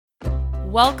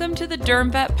Welcome to the Derm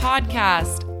Vet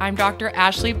Podcast. I'm Dr.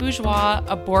 Ashley Bourgeois,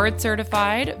 a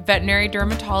board-certified veterinary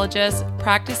dermatologist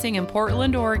practicing in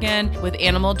Portland, Oregon with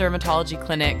animal dermatology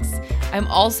clinics. I'm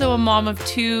also a mom of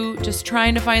two, just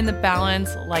trying to find the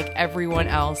balance like everyone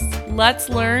else. Let's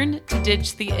learn to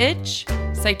ditch the itch,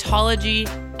 cytology,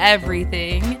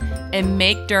 everything, and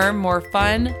make derm more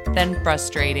fun than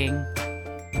frustrating.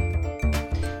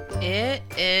 It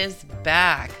is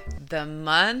back. The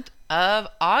month of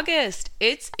August.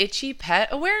 It's Itchy Pet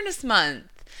Awareness Month.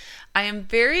 I am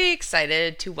very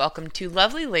excited to welcome two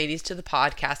lovely ladies to the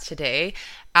podcast today.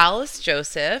 Alice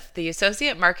Joseph, the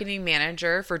Associate Marketing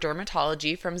Manager for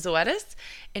Dermatology from Zoetis,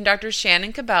 and Dr.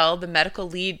 Shannon Cabell, the Medical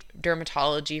Lead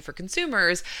Dermatology for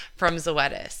Consumers from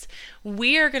Zoetis.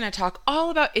 We are going to talk all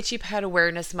about Itchy Pet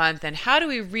Awareness Month and how do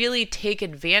we really take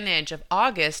advantage of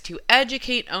August to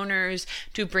educate owners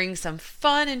to bring some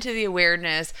fun into the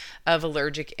awareness of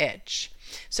allergic itch.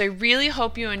 So I really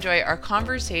hope you enjoy our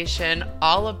conversation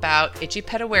all about Itchy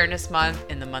Pet Awareness Month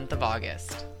in the month of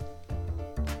August.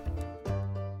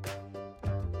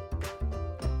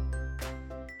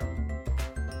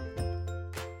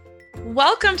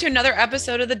 Welcome to another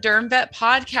episode of the Derm Vet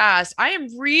Podcast. I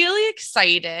am really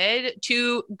excited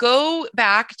to go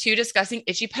back to discussing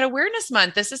Itchy Pet Awareness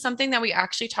Month. This is something that we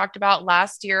actually talked about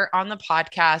last year on the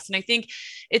podcast. And I think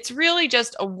it's really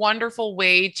just a wonderful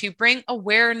way to bring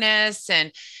awareness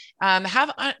and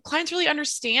have clients really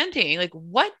understanding, like,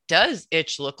 what does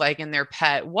itch look like in their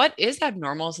pet? What is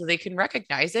abnormal so they can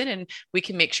recognize it and we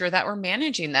can make sure that we're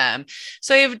managing them.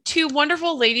 So I have two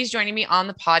wonderful ladies joining me on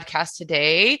the podcast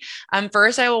today.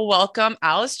 First, I will welcome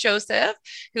Alice Joseph,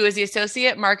 who is the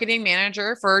Associate Marketing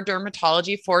Manager for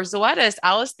Dermatology for Zoetis.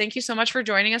 Alice, thank you so much for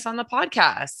joining us on the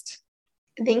podcast.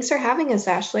 Thanks for having us,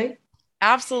 Ashley.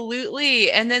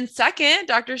 Absolutely. And then second,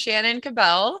 Dr. Shannon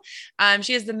Cabell.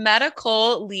 She is the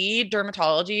medical lead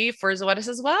dermatology for Zoetis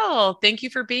as well. Thank you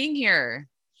for being here.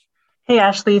 Hey,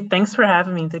 Ashley, thanks for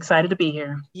having me. It's excited to be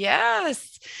here.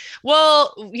 Yes.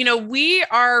 Well, we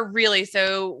are really,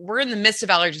 so we're in the midst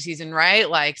of allergy season, right?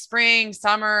 Like spring,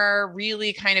 summer,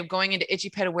 really kind of going into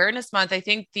Itchy Pet Awareness Month. I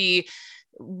think the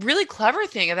really clever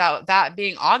thing about that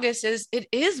being August is it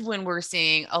is when we're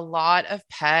seeing a lot of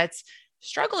pets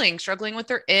struggling with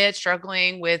their itch,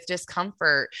 struggling with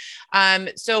discomfort.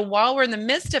 So while we're in the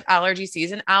midst of allergy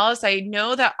season, Alice, I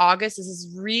know that August is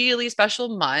this really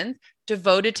special month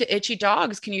devoted to itchy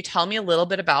dogs. Can you tell me a little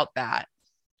bit about that?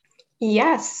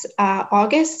 Yes.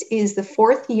 August is the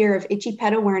fourth year of Itchy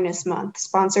Pet Awareness Month,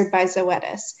 sponsored by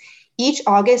Zoetis. Each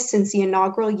August since the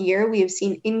inaugural year, we have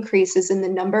seen increases in the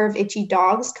number of itchy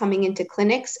dogs coming into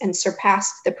clinics and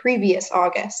surpassed the previous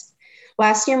August.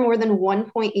 Last year, more than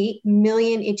 1.8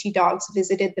 million itchy dogs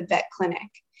visited the vet clinic.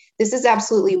 This is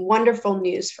absolutely wonderful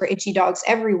news for itchy dogs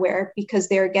everywhere because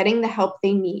they are getting the help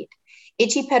they need.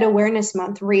 Itchy Pet Awareness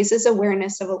Month raises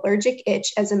awareness of allergic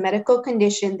itch as a medical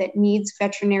condition that needs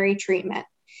veterinary treatment.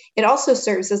 It also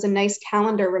serves as a nice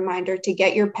calendar reminder to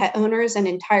get your pet owners and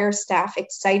entire staff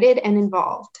excited and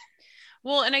involved.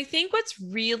 Well, and I think what's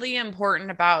really important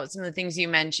about some of the things you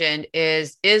mentioned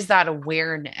is that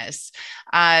awareness.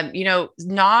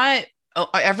 Not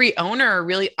every owner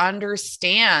really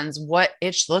understands what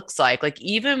itch looks like. Like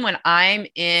even when I'm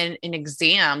in an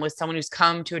exam with someone who's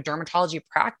come to a dermatology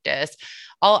practice,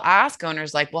 I'll ask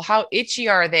owners like, well, how itchy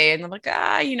are they? And they're like,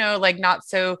 not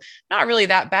really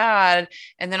that bad.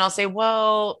 And then I'll say,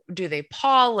 well, do they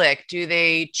paw lick? Do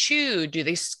they chew? Do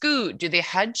they scoot? Do they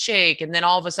head shake? And then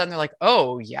all of a sudden they're like,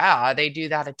 oh yeah, they do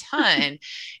that a ton.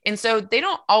 And so they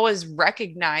don't always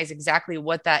recognize exactly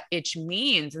what that itch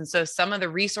means. And so some of the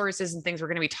resources and things we're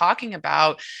going to be talking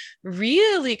about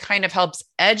really kind of helps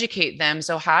educate them.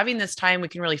 So having this time, we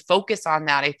can really focus on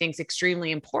that, I think is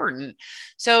extremely important.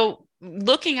 So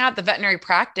looking at the veterinary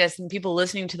practice and people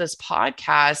listening to this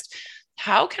podcast,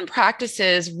 how can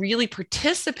practices really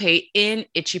participate in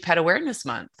Itchy Pet Awareness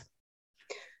Month?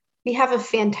 We have a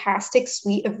fantastic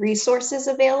suite of resources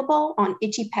available on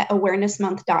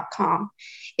itchypetawarenessmonth.com.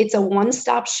 It's a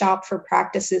one-stop shop for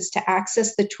practices to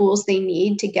access the tools they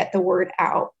need to get the word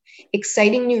out.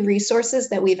 Exciting new resources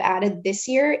that we've added this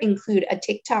year include a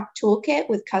TikTok toolkit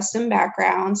with custom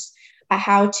backgrounds, a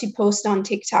how to post on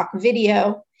TikTok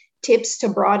video, tips to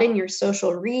broaden your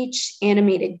social reach,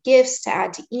 animated GIFs to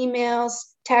add to emails,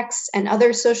 texts, and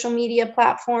other social media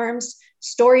platforms,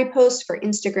 story posts for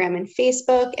Instagram and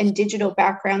Facebook, and digital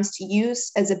backgrounds to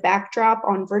use as a backdrop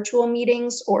on virtual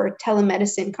meetings or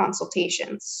telemedicine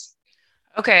consultations.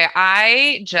 Okay,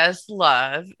 I just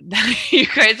love that you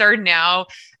guys are now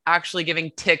actually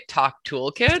giving TikTok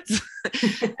toolkits.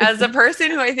 As a person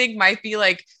who I think might be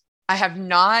like I have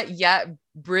not yet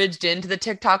bridged into the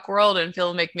TikTok world and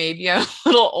feel like maybe I'm a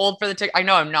little old for the TikTok. I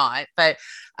know I'm not, but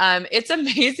it's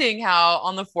amazing how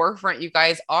on the forefront you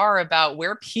guys are about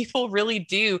where people really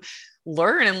do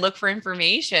learn and look for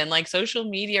information. Like social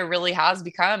media really has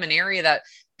become an area that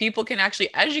people can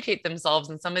actually educate themselves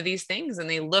in some of these things, and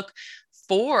they look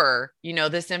for,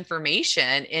 this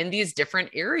information in these different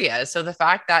areas. So the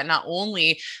fact that not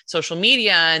only social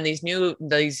media and these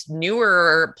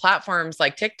newer platforms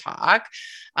like TikTok,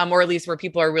 or at least where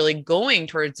people are really going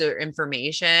towards their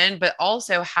information, but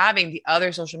also having the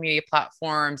other social media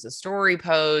platforms, the story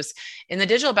posts in the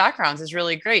digital backgrounds is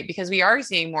really great, because we are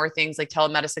seeing more things like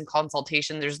telemedicine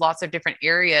consultation. There's lots of different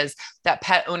areas that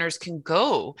pet owners can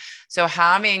go. So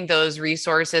having those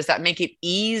resources that make it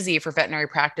easy for veterinary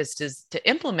practices to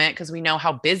implement, because we know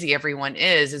how busy everyone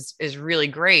is really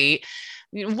great.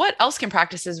 What else can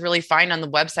practices really find on the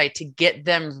website to get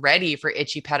them ready for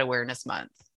Itchy Pet Awareness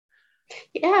Month?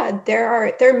 Yeah, there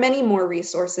are many more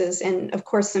resources, and of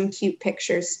course some cute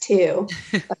pictures too.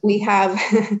 We have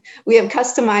we have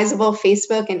customizable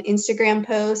Facebook and Instagram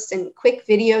posts and quick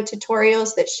video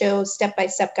tutorials that show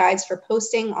step-by-step guides for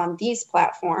posting on these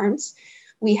platforms.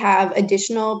 We have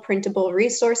additional printable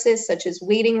resources such as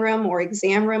waiting room or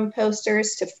exam room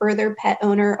posters to further pet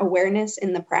owner awareness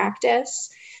in the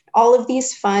practice. All of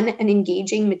these fun and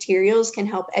engaging materials can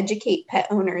help educate pet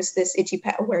owners this Itchy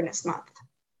Pet Awareness Month.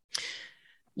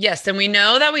 Yes. And we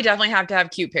know that we definitely have to have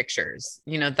cute pictures,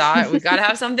 that we've got to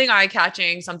have something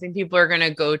eye-catching, something people are going to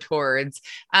go towards.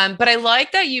 But I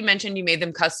like that you mentioned you made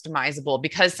them customizable,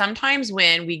 because sometimes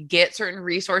when we get certain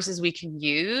resources we can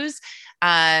use,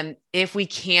 if we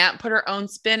can't put our own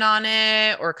spin on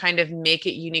it or kind of make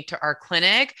it unique to our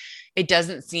clinic, it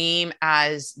doesn't seem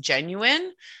as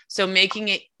genuine. So making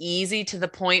it easy to the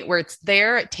point where it's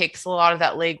there, it takes a lot of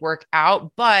that legwork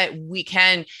out, but we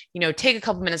can, take a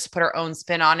couple minutes to put our own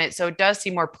spin on it. So it does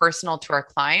seem more personal to our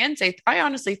clients. I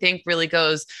honestly think really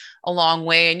goes a long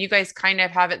way. And you guys kind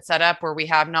of have it set up where we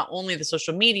have not only the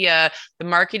social media, the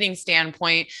marketing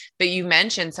standpoint, but you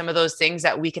mentioned some of those things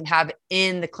that we can have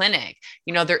in the clinic.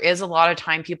 There is a lot of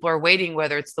time people are waiting,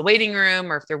 whether it's the waiting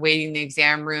room or if they're waiting in the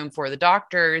exam room for the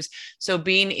doctors. So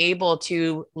being able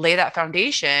to lay that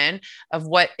foundation of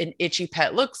what an itchy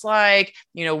pet looks like,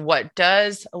 what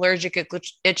does allergic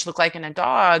itch look like in a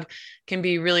dog, can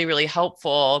be really, really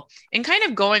helpful. And kind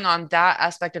of going on that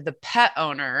aspect of the pet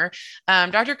owner,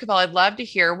 Dr. Cabell, I'd love to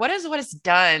hear what is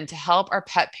done to help our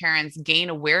pet parents gain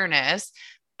awareness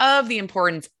of the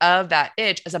importance of that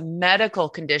itch as a medical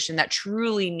condition that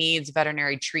truly needs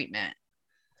veterinary treatment.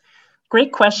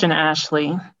 Great question,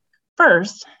 Ashley.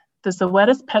 First, the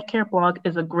Zoetis Pet Care blog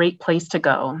is a great place to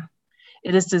go.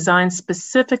 It is designed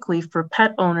specifically for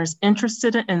pet owners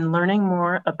interested in learning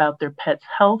more about their pet's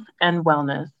health and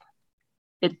wellness.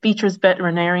 It features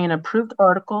veterinarian-approved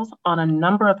articles on a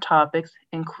number of topics,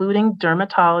 including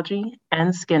dermatology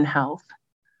and skin health.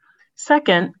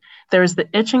 Second, there is the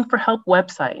Itching for Help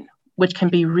website, which can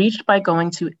be reached by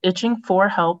going to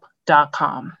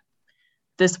itchingforhelp.com.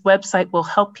 This website will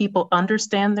help people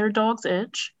understand their dog's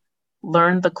itch,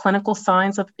 learn the clinical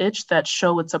signs of itch that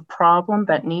show it's a problem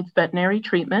that needs veterinary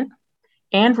treatment,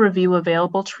 and review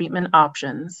available treatment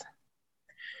options.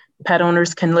 Pet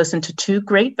owners can listen to two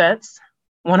great vets,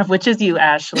 one of which is you,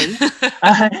 Ashley.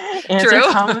 Answer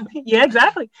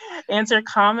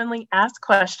commonly asked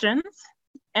questions,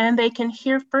 and they can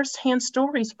hear firsthand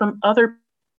stories from other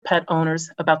pet owners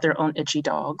about their own itchy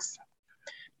dogs.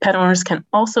 Pet owners can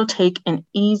also take an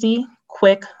easy,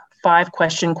 quick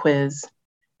 5-question quiz.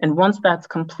 And once that's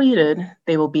completed,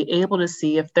 they will be able to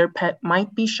see if their pet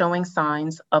might be showing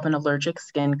signs of an allergic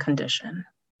skin condition.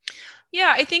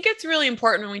 Yeah, I think it's really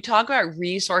important when we talk about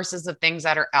resources of things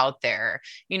that are out there.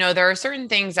 There are certain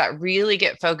things that really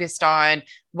get focused on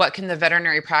what can the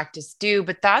veterinary practice do,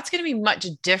 but that's going to be much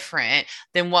different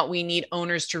than what we need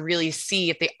owners to really see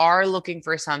if they are looking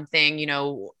for something,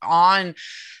 on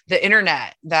the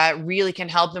internet that really can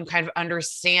help them kind of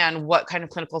understand what kind of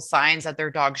clinical signs that their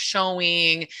dog's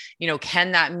showing.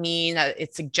 Can that mean that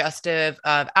it's suggestive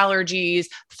of allergies,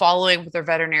 following with their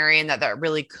veterinarian, that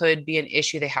really could be an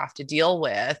issue they have to deal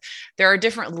with. There are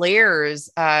different layers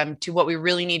to what we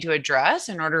really need to address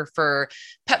in order for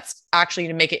pets actually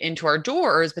to make it into our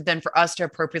doors, but then for us to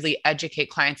appropriately educate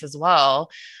clients as well.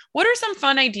 What are some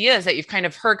fun ideas that you've kind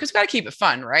of heard? Because we've got to keep it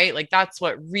fun, right? Like that's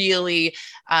what really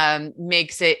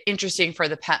makes it interesting for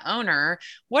the pet owner.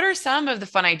 What are some of the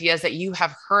fun ideas that you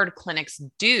have heard clinics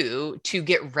do to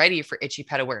get ready for Itchy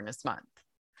Pet Awareness Month?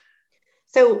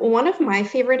 So one of my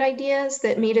favorite ideas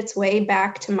that made its way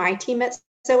back to my team at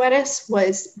Zoetis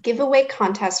was giveaway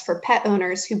contest for pet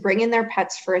owners who bring in their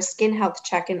pets for a skin health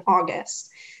check in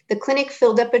August. The clinic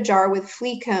filled up a jar with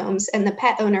flea combs, and the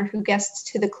pet owner who gets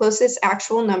to the closest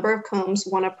actual number of combs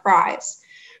won a prize.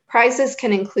 Prizes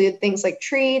can include things like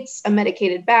treats, a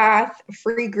medicated bath, a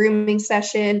free grooming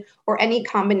session, or any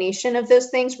combination of those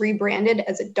things rebranded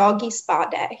as a doggy spa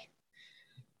day.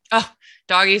 Oh,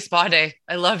 doggy spa day.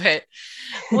 I love it.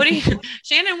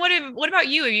 Shannon, what about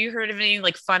you? Have you heard of any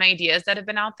like fun ideas that have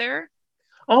been out there?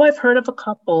 Oh, I've heard of a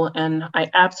couple, and I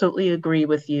absolutely agree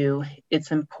with you.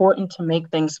 It's important to make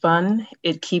things fun.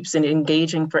 It keeps it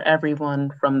engaging for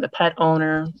everyone, from the pet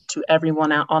owner to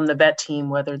everyone out on the vet team,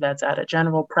 whether that's at a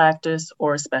general practice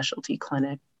or a specialty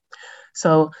clinic.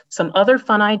 So some other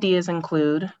fun ideas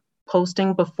include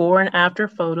posting before and after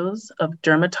photos of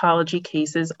dermatology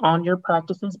cases on your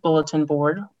practice's bulletin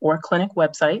board or clinic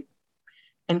website,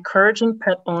 encouraging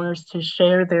pet owners to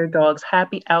share their dog's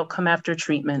happy outcome after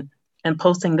treatment, and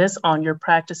posting this on your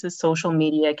practice's social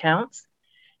media accounts,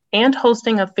 and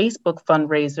hosting a Facebook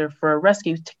fundraiser for a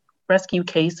rescue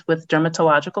case with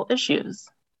dermatological issues.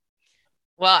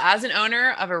 Well, as an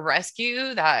owner of a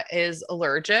rescue that is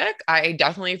allergic, I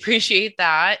definitely appreciate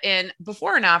that. And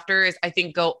before and after is, I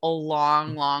think, go a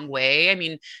long, long way. I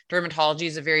mean, dermatology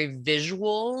is a very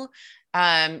visual,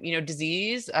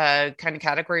 disease, kind of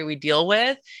category we deal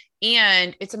with.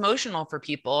 And it's emotional for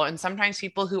people. And sometimes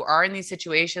people who are in these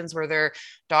situations where their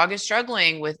dog is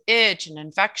struggling with itch and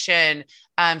infection,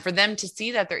 for them to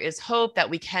see that there is hope,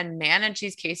 that we can manage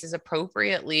these cases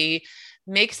appropriately,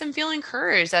 makes them feel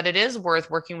encouraged that it is worth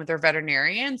working with their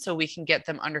veterinarian so we can get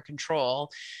them under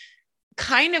control.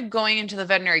 Kind of going into the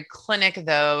veterinary clinic,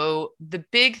 though, the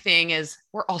big thing is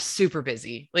we're all super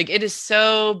busy. Like, it is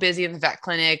so busy in the vet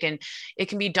clinic, and it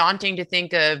can be daunting to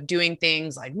think of doing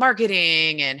things like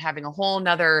marketing and having a whole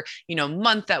nother,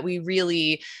 month that we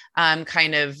really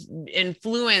kind of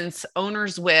influence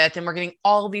owners with. And we're getting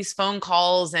all these phone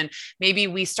calls, and maybe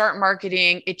we start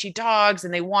marketing itchy dogs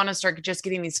and they want to start just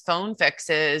getting these phone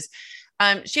fixes.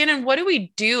 Shannon, what do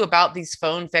we do about these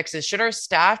phone fixes? Should our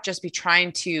staff just be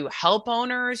trying to help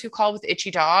owners who call with itchy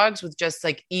dogs with just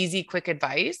like easy, quick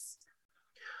advice?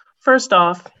 First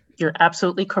off, you're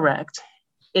absolutely correct.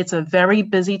 It's a very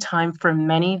busy time for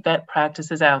many vet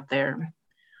practices out there.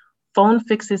 Phone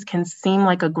fixes can seem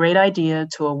like a great idea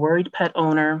to a worried pet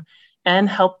owner and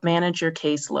help manage your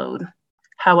caseload.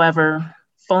 However,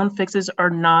 phone fixes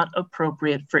are not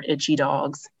appropriate for itchy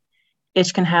dogs.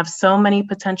 Itch can have so many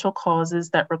potential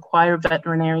causes that require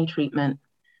veterinary treatment,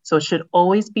 so it should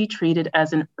always be treated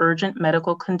as an urgent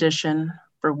medical condition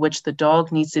for which the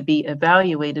dog needs to be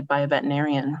evaluated by a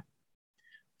veterinarian.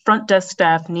 Front desk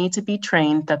staff need to be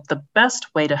trained that the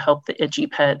best way to help the itchy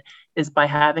pet is by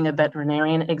having a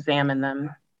veterinarian examine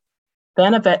them.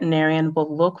 Then a veterinarian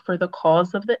will look for the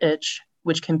cause of the itch,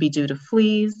 which can be due to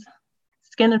fleas,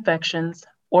 skin infections,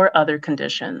 or other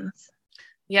conditions.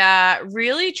 Yeah,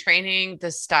 really training the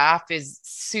staff is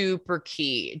super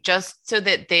key, just so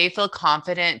that they feel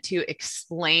confident to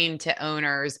explain to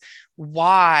owners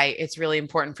why it's really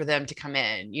important for them to come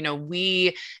in.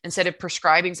 We, instead of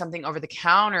prescribing something over the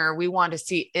counter, we want to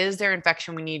see, is there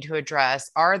infection we need to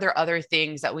address? Are there other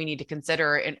things that we need to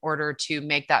consider in order to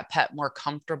make that pet more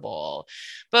comfortable?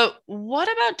 But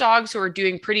what about dogs who are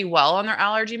doing pretty well on their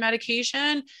allergy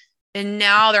medication, and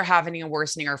now they're having a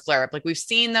worsening or flare up? Like, we've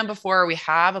seen them before, we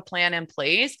have a plan in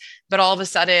place, but all of a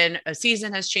sudden a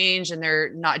season has changed and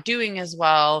they're not doing as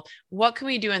well. What can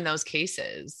we do in those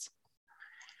cases?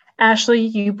 Ashley,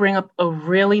 you bring up a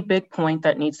really big point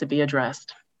that needs to be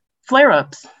addressed.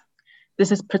 Flare-ups.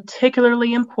 This is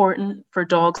particularly important for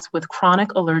dogs with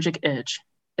chronic allergic itch,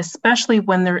 especially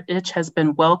when their itch has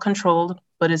been well controlled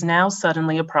but is now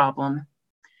suddenly a problem.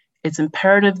 It's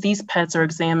imperative these pets are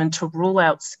examined to rule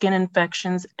out skin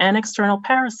infections and external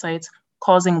parasites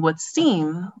causing what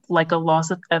seem like a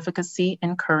loss of efficacy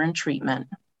in current treatment.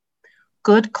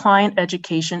 Good client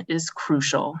education is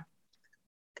crucial.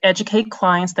 Educate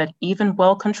clients that even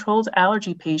well-controlled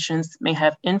allergy patients may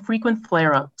have infrequent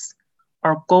flare-ups.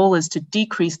 Our goal is to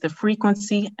decrease the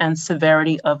frequency and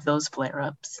severity of those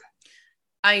flare-ups.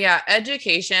 Yeah,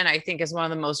 education, I think, is one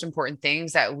of the most important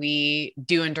things that we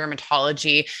do in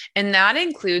dermatology. And that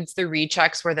includes the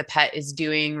rechecks where the pet is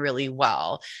doing really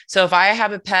well. So if I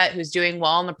have a pet who's doing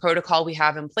well in the protocol we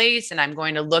have in place, and I'm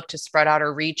going to look to spread out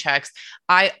our rechecks,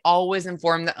 I always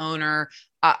inform the owner,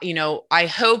 I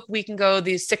hope we can go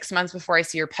these 6 months before I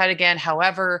see your pet again.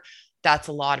 However, That's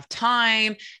a lot of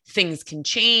time. Things can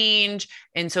change.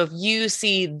 And so if you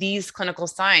see these clinical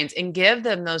signs and give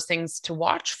them those things to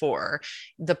watch for,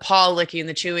 the paw licking,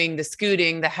 the chewing, the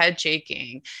scooting, the head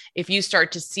shaking, if you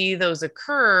start to see those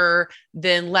occur,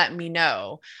 then let me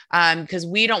know. Because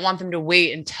we don't want them to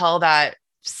wait until that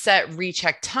set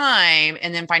recheck time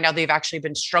and then find out they've actually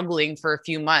been struggling for a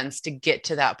few months to get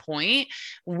to that point.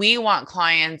 We want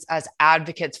clients as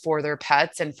advocates for their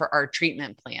pets and for our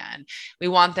treatment plan. We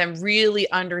want them really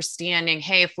understanding,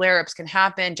 hey, flare-ups can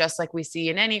happen just like we see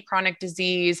in any chronic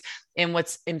disease. And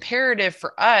what's imperative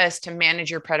for us to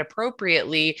manage your pet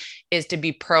appropriately is to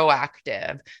be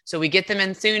proactive. So we get them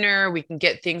in sooner, we can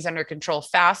get things under control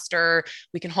faster.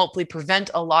 We can hopefully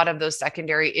prevent a lot of those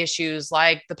secondary issues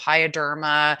like the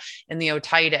pyoderma and the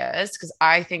otitis, because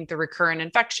I think the recurrent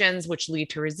infections, which lead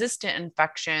to resistant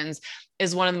infections,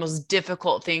 is one of the most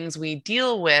difficult things we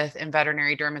deal with in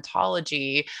veterinary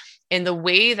dermatology. And the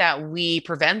way that we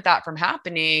prevent that from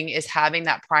happening is having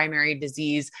that primary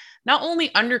disease not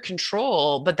only under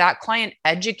control, but that client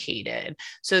educated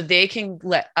so they can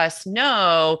let us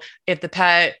know if the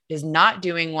pet is not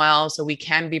doing well, so we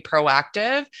can be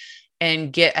proactive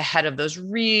and get ahead of those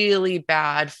really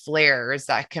bad flares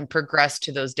that can progress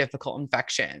to those difficult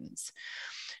infections.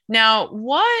 Now,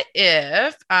 what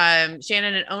if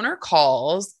Shannon, an owner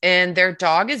calls and their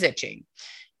dog is itching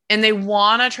and they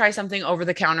want to try something over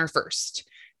the counter first?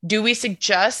 Do we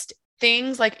suggest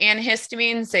things like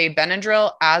antihistamines, say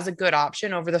Benadryl, as a good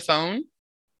option over the phone?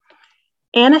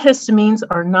 Antihistamines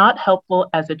are not helpful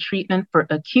as a treatment for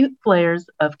acute flares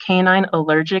of canine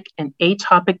allergic and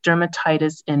atopic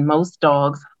dermatitis in most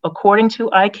dogs, according to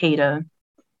ICATA.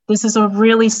 This is a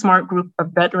really smart group of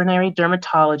veterinary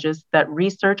dermatologists that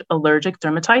research allergic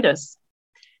dermatitis.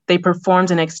 They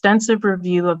performed an extensive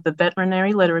review of the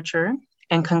veterinary literature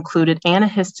and concluded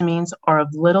antihistamines are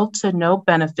of little to no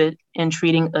benefit in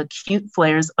treating acute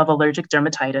flares of allergic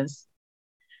dermatitis.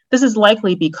 This is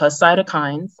likely because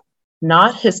cytokines,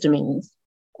 not histamines,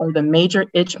 are the major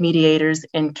itch mediators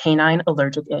in canine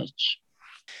allergic itch.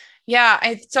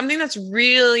 Yeah, something that's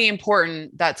really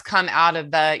important that's come out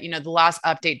of the last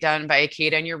update done by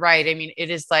ICATA. And you're right. I mean, it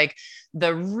is like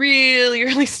the really,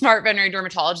 really smart veterinary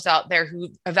dermatologists out there who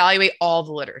evaluate all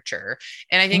the literature.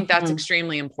 And I think that's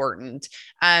extremely important.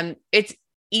 It's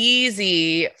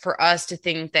easy for us to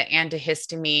think that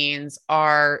antihistamines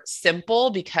are simple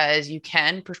because you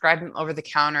can prescribe them over the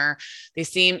counter. They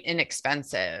seem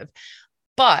inexpensive,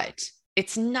 but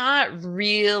it's not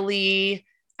really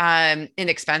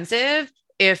inexpensive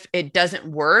if it doesn't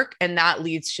work, and that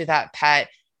leads to that pet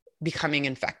becoming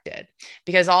infected.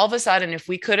 Because all of a sudden, if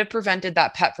we could have prevented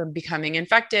that pet from becoming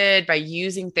infected by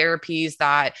using therapies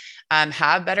that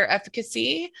have better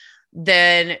efficacy,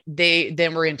 then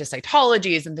we're into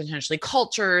cytologies and potentially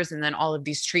cultures and then all of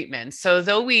these treatments. So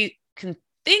though we can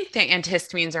think that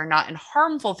antihistamines are not a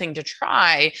harmful thing to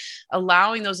try,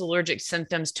 allowing those allergic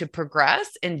symptoms to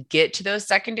progress and get to those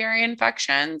secondary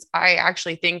infections, I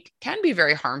actually think can be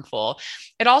very harmful.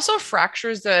 It also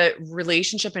fractures the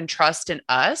relationship and trust in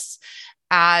us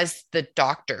as the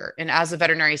doctor and as a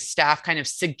veterinary staff kind of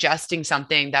suggesting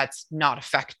something that's not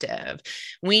effective.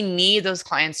 We need those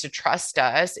clients to trust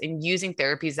us in using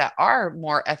therapies that are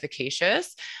more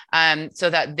efficacious, so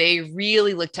that they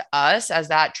really look to us as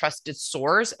that trusted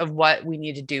source of what we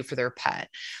need to do for their pet.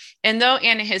 And though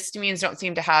antihistamines don't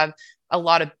seem to have a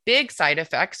lot of big side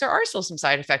effects, there are still some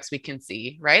side effects we can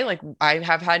see, right? Like I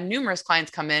have had numerous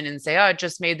clients come in and say, oh, it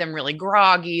just made them really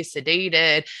groggy,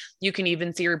 sedated. You can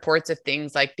even see reports of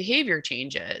things like behavior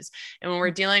changes. And when we're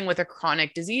dealing with a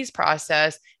chronic disease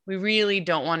process, we really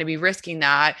don't want to be risking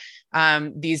that,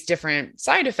 these different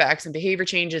side effects and behavior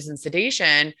changes and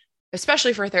sedation,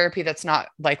 especially for a therapy that's not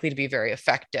likely to be very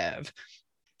effective.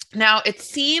 Now, it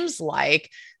seems like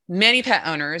many pet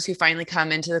owners who finally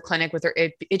come into the clinic with their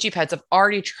itchy pets have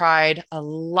already tried a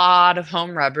lot of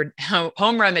home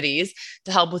remedies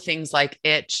to help with things like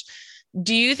itch.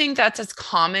 Do you think that's as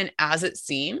common as it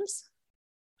seems?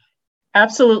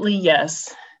 Absolutely,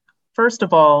 yes. First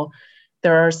of all,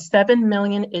 there are 7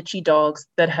 million itchy dogs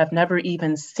that have never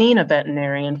even seen a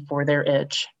veterinarian for their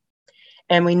itch.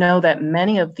 And we know that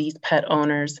many of these pet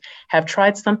owners have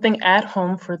tried something at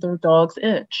home for their dog's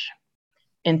itch.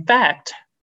 In fact,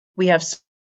 we have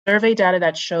survey data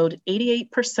that showed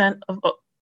 88%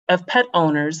 of pet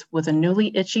owners with a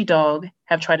newly itchy dog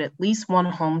have tried at least one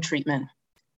home treatment.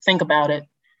 Think about it.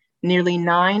 Nearly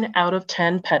 9 out of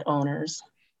 10 pet owners.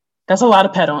 That's a lot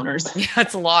of pet owners. Yeah,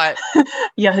 it's a lot.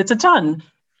 Yeah, it's a ton.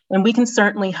 And we can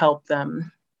certainly help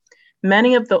them.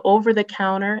 Many of the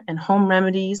over-the-counter and home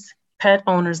remedies pet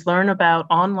owners learn about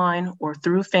online or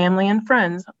through family and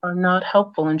friends are not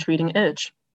helpful in treating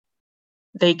itch.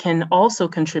 They can also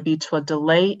contribute to a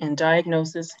delay in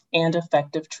diagnosis and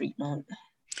effective treatment.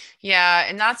 Yeah,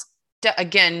 and that's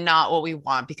again not what we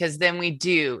want, because then we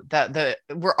do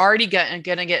we're already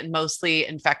gonna get mostly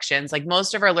infections. Like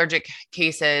most of our allergic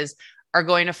cases are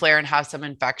going to flare and have some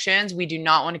infections. We do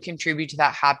not want to contribute to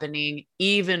that happening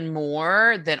even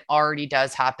more than already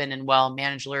does happen in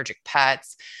well-managed allergic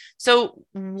pets. So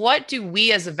what do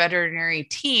we as a veterinary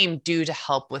team do to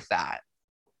help with that?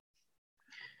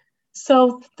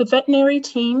 So the veterinary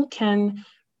team can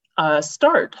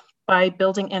start by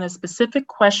building in a specific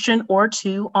question or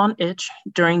two on itch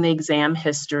during the exam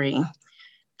history.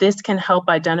 This can help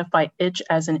identify itch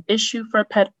as an issue for a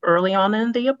pet early on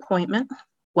in the appointment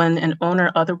when an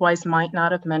owner otherwise might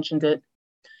not have mentioned it.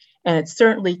 And it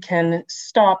certainly can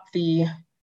stop the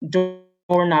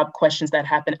doorknob questions that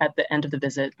happen at the end of the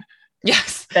visit.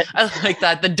 Yes, I like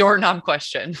that, the doorknob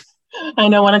question. I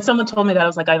know when someone told me that, I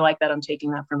was like, I like that. I'm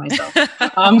taking that for myself.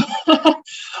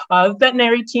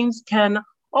 Veterinary teams can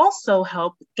also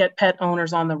help get pet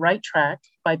owners on the right track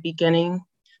by beginning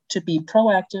to be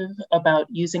proactive about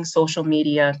using social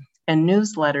media and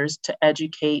newsletters to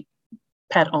educate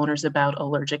pet owners about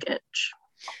allergic itch.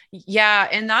 Yeah,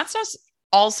 and that's just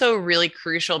also really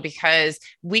crucial, because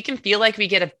we can feel like we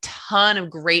get a ton of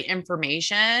great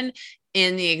information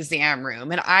in the exam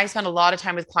room. And I spend a lot of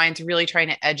time with clients really trying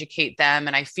to educate them,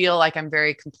 and I feel like I'm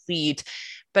very complete.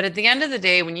 But at the end of the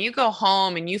day, when you go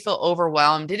home and you feel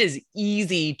overwhelmed, it is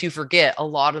easy to forget a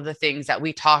lot of the things that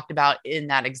we talked about in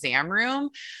that exam room.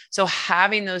 So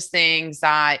having those things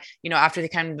that, after they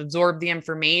kind of absorb the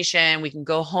information, we can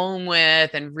go home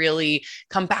with and really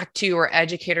come back to or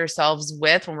educate ourselves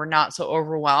with when we're not so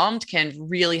overwhelmed can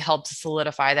really help to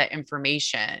solidify that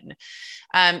information.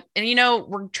 And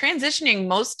we're transitioning,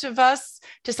 most of us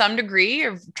to some degree,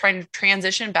 of trying to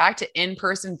transition back to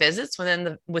in-person visits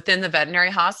within the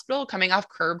veterinary hospital, coming off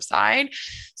curbside.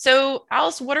 So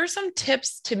Alice, what are some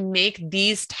tips to make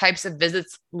these types of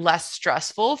visits less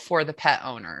stressful for the pet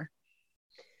owner?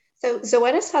 So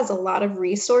Zoetis has a lot of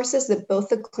resources that both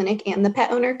the clinic and the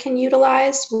pet owner can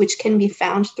utilize, which can be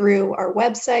found through our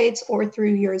websites or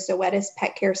through your Zoetis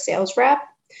pet care sales rep.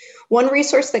 One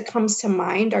resource that comes to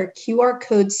mind are QR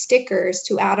code stickers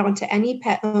to add on to any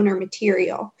pet owner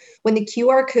material. When the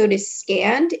QR code is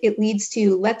scanned, it leads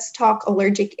to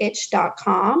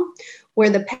letstalkallergicitch.com, where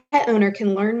the pet owner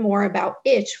can learn more about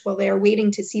itch while they are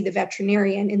waiting to see the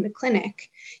veterinarian in the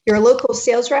clinic. Your local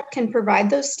sales rep can provide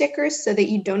those stickers so that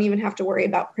you don't even have to worry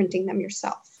about printing them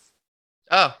yourself.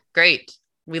 Oh, great.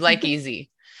 We like easy.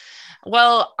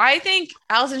 Well, I think,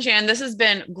 Alice and Shannon, this has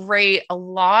been great. A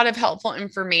lot of helpful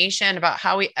information about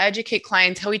how we educate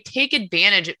clients, how we take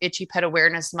advantage of Itchy Pet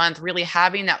Awareness Month, really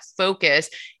having that focus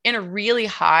in a really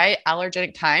high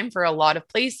allergenic time for a lot of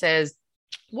places.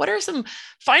 What are some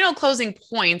final closing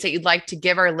points that you'd like to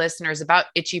give our listeners about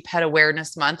Itchy Pet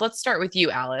Awareness Month? Let's start with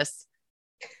you, Alice.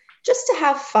 Just to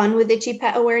have fun with Itchy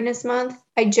Pet Awareness Month.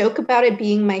 I joke about it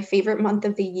being my favorite month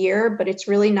of the year, but it's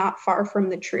really not far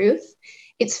from the truth.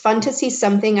 It's fun to see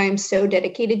something I'm so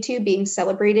dedicated to being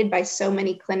celebrated by so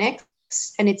many clinics.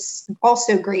 And it's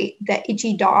also great that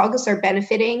itchy dogs are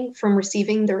benefiting from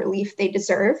receiving the relief they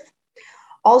deserve.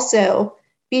 Also,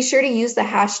 be sure to use the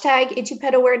hashtag Itchy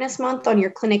Pet Awareness Month on your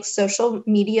clinic's social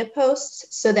media posts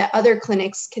so that other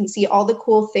clinics can see all the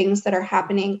cool things that are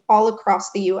happening all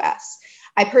across the US.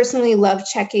 I personally love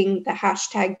checking the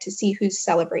hashtag to see who's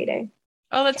celebrating.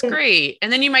 Oh, that's great. And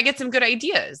then you might get some good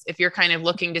ideas if you're kind of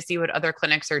looking to see what other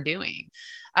clinics are doing.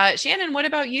 Shannon, what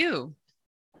about you?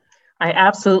 I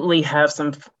absolutely have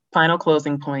some final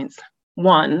closing points.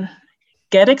 1,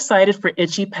 get excited for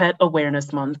Itchy Pet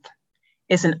Awareness Month.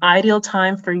 It's an ideal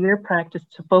time for your practice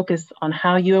to focus on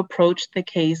how you approach the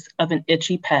case of an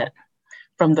itchy pet,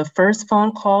 from the first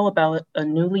phone call about a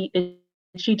newly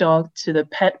itchy dog to the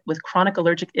pet with chronic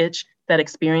allergic itch that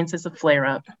experiences a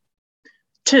flare-up.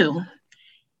 2,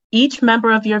 each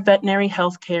member of your veterinary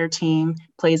healthcare team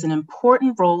plays an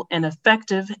important role in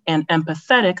effective and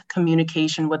empathetic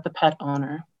communication with the pet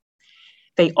owner.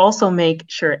 They also make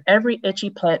sure every itchy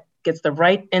pet gets the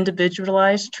right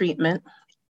individualized treatment,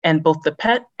 and both the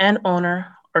pet and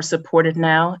owner are supported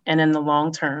now and in the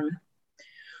long term.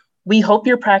 We hope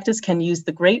your practice can use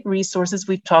the great resources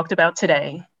we've talked about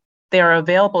today. They are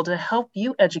available to help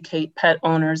you educate pet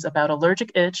owners about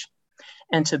allergic itch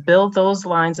and to build those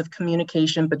lines of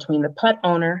communication between the pet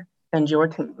owner and your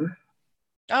team.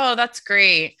 Oh, that's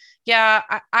great. Yeah,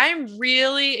 I'm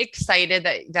really excited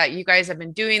that you guys have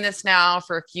been doing this now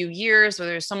for a few years, where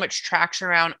there's so much traction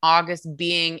around August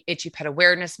being Itchy Pet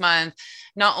Awareness Month,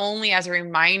 not only as a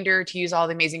reminder to use all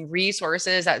the amazing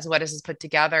resources that Zoetis has put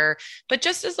together, but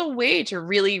just as a way to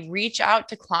really reach out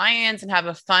to clients and have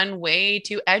a fun way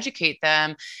to educate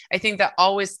them. I think that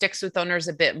always sticks with owners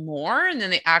a bit more, and then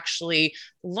they actually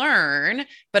learn.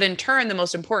 But in turn, the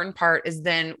most important part is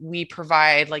then we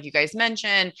provide, like you guys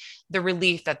mentioned, the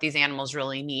relief that these animals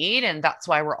really need. And that's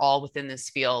why we're all within this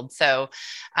field. So,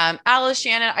 Alice,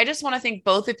 Shannon, I just want to thank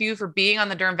both of you for being on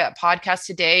the Derm Vet podcast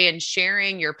today and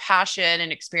sharing your passion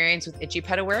and experience with Itchy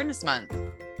Pet Awareness Month.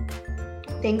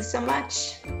 Thanks so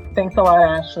much. Thanks a lot,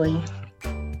 Ashley.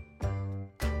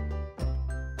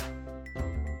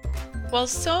 Well,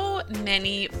 so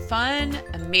many fun,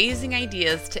 amazing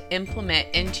ideas to implement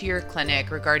into your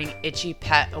clinic regarding Itchy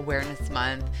Pet Awareness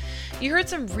Month. You heard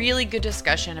some really good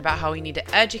discussion about how we need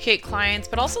to educate clients,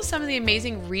 but also some of the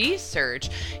amazing research.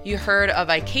 You heard of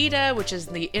ICADA, which is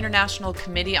the International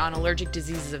Committee on Allergic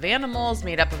Diseases of Animals,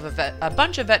 made up of a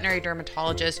bunch of veterinary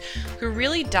dermatologists who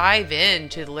really dive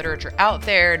into the literature out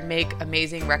there and make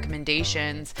amazing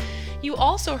recommendations. You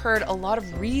also heard a lot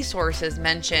of resources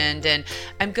mentioned, and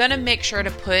I'm going to make sure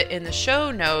to put in the show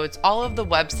notes all of the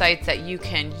websites that you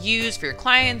can use for your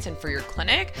clients and for your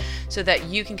clinic so that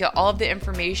you can get all of the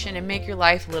information and make your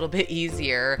life a little bit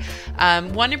easier.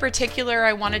 One in particular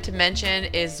I wanted to mention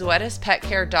is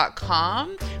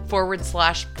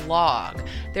zoetispetcare.com/blog.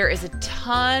 There is a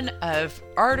ton of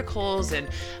articles and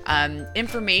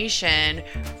information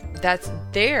that's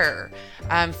there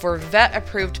for vet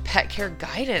approved pet care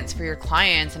guidance for your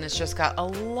clients. And it's just got a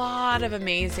lot of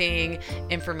amazing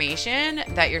information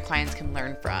that your clients can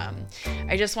learn from.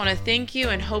 I just want to thank you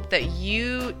and hope that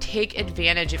you take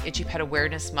advantage of Itchy Pet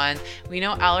Awareness Month. We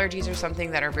know allergies are something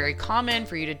that are very common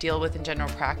for you to deal with in general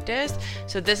practice.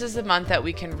 So this is the month that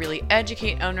we can really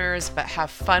educate owners, but have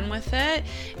fun with it.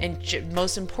 And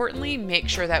most importantly, make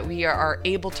sure that we are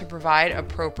able to provide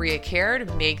appropriate care to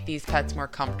make these pets more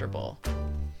comfortable.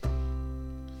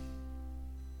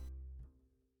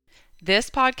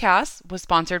 This podcast was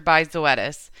sponsored by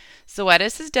Zoetis.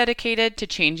 Zoetis is dedicated to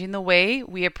changing the way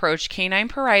we approach canine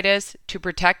pruritus to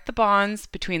protect the bonds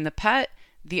between the pet,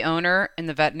 the owner, and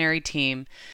the veterinary team.